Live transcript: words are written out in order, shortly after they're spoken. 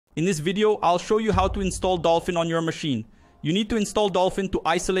In this video, I'll show you how to install Dolphin on your machine. You need to install Dolphin to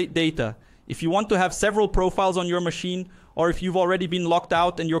isolate data. If you want to have several profiles on your machine, or if you've already been locked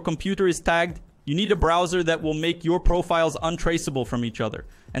out and your computer is tagged, you need a browser that will make your profiles untraceable from each other.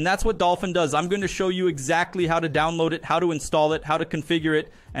 And that's what Dolphin does. I'm going to show you exactly how to download it, how to install it, how to configure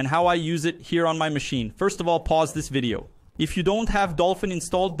it, and how I use it here on my machine. First of all, pause this video. If you don't have Dolphin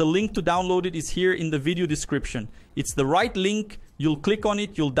installed, the link to download it is here in the video description. It's the right link. You'll click on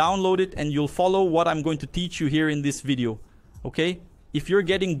it, you'll download it, and you'll follow what I'm going to teach you here in this video. Okay? If you're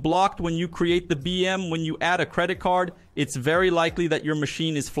getting blocked when you create the BM, when you add a credit card, it's very likely that your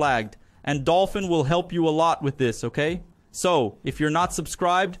machine is flagged. And Dolphin will help you a lot with this, okay? So, if you're not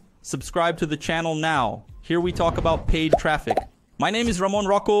subscribed, subscribe to the channel now. Here we talk about paid traffic. My name is Ramon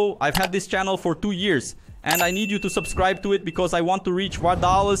Rocco. I've had this channel for 2 years. And I need you to subscribe to it because I want to reach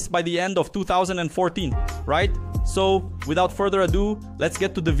 $1 by the end of 2014, right? So, without further ado, let's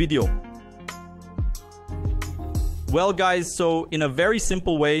get to the video. Well guys, so in a very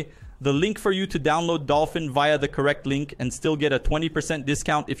simple way, the link for you to download Dolphin via the correct link and still get a 20%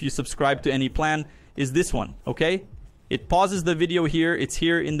 discount if you subscribe to any plan is this one, okay? It pauses the video here. It's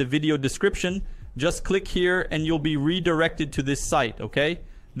here in the video description. Just click here and you'll be redirected to this site, okay?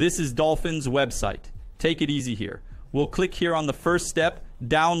 This is Dolphin's website. Take it easy here. We'll click here on the first step,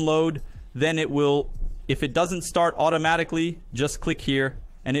 download, then it will, if it doesn't start automatically, just click here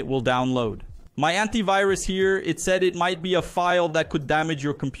and it will download. My antivirus here, it said it might be a file that could damage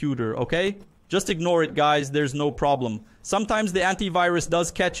your computer, okay? Just ignore it guys, there's no problem. Sometimes the antivirus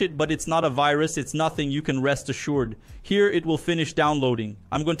does catch it, but it's not a virus, it's nothing, you can rest assured. Here it will finish downloading.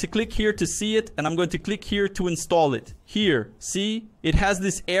 I'm going to click here to see it, and I'm going to click here to install it. Here, see? It has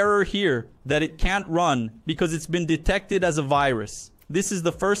this error here that it can't run because it's been detected as a virus. This is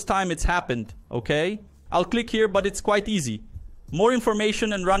the first time it's happened, okay? I'll click here, but it's quite easy. More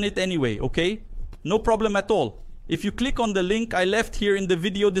information and run it anyway, okay? No problem at all. If you click on the link I left here in the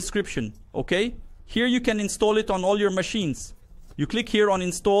video description, okay? Here you can install it on all your machines. You click here on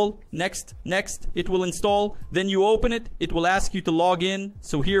install, next, it will install. Then you open it, it will ask you to log in.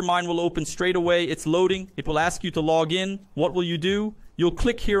 So here mine will open straight away, it's loading. It will ask you to log in. What will you do? You'll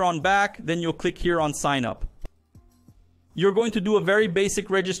click here on back, then you'll click here on sign up. You're going to do a very basic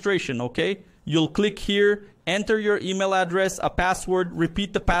registration, okay? You'll click here, enter your email address, a password,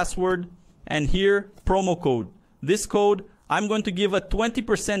 repeat the password, and here, promo code. This code, I'm going to give a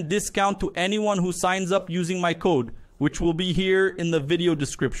 20% discount to anyone who signs up using my code, which will be here in the video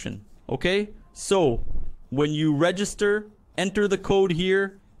description. Okay? So, when you register, enter the code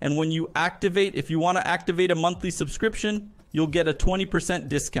here, and when you activate, if you want to activate a monthly subscription, you'll get a 20%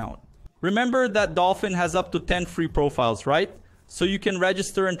 discount. Remember that Dolphin has up to 10 free profiles, right? So you can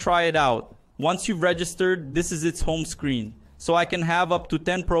register and try it out. Once you've registered, this is its home screen. So I can have up to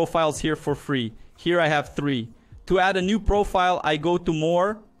 10 profiles here for free. Here I have 3. To add a new profile, I go to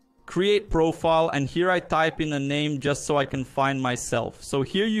more, create profile, and here I type in a name just so I can find myself. So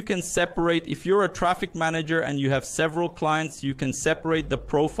here you can separate, if you're a traffic manager and you have several clients, you can separate the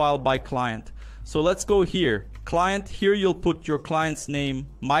profile by client. So let's go here. Client, here you'll put your client's name,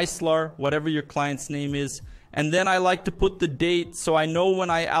 Meisler, whatever your client's name is. And then I like to put the date so I know when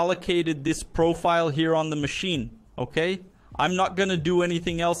I allocated this profile here on the machine, okay? I'm not going to do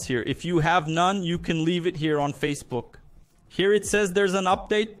anything else here. If you have none, you can leave it here on Facebook. Here it says there's an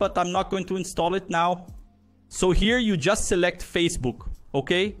update, but I'm not going to install it now. So here you just select Facebook,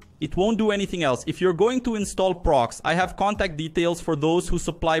 okay? It won't do anything else. If you're going to install Prox, I have contact details for those who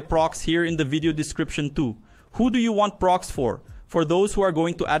supply Prox here in the video description too. Who do you want Prox for? For those who are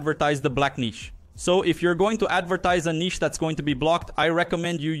going to advertise the black niche. So if you're going to advertise a niche that's going to be blocked, I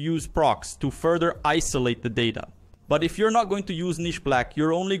recommend you use Prox to further isolate the data. But if you're not going to use niche black,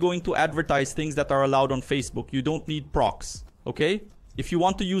 you're only going to advertise things that are allowed on Facebook. You don't need Prox, okay? If you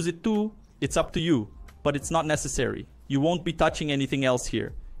want to use it too, it's up to you, but it's not necessary. You won't be touching anything else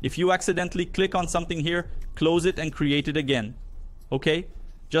here. If you accidentally click on something here, close it and create it again, okay?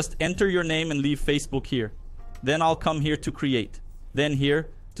 Just enter your name and leave Facebook here. Then I'll come here to create. Then here,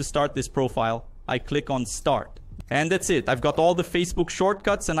 to start this profile, I click on start. And that's it. I've got all the Facebook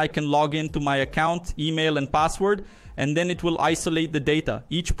shortcuts and I can log into my account, email and password, and then it will isolate the data.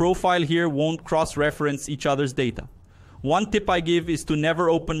 Each profile here won't cross-reference each other's data. One tip I give is to never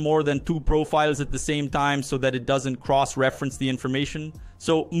open more than 2 profiles at the same time so that it doesn't cross-reference the information.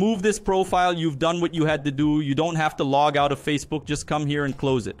 So move this profile, you've done what you had to do. You don't have to log out of Facebook, just come here and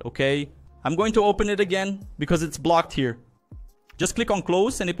close it, okay? I'm going to open it again because it's blocked here. Just click on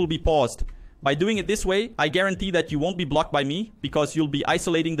close and it will be paused. By doing it this way, I guarantee that you won't be blocked by me because you'll be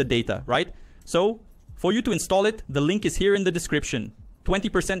isolating the data, right? So, for you to install it, the link is here in the description.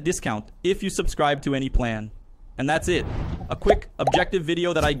 20% discount if you subscribe to any plan. And that's it. A quick, objective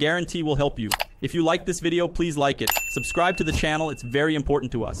video that I guarantee will help you. If you like this video, please like it. Subscribe to the channel. It's very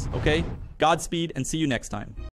important to us, okay? Godspeed and see you next time.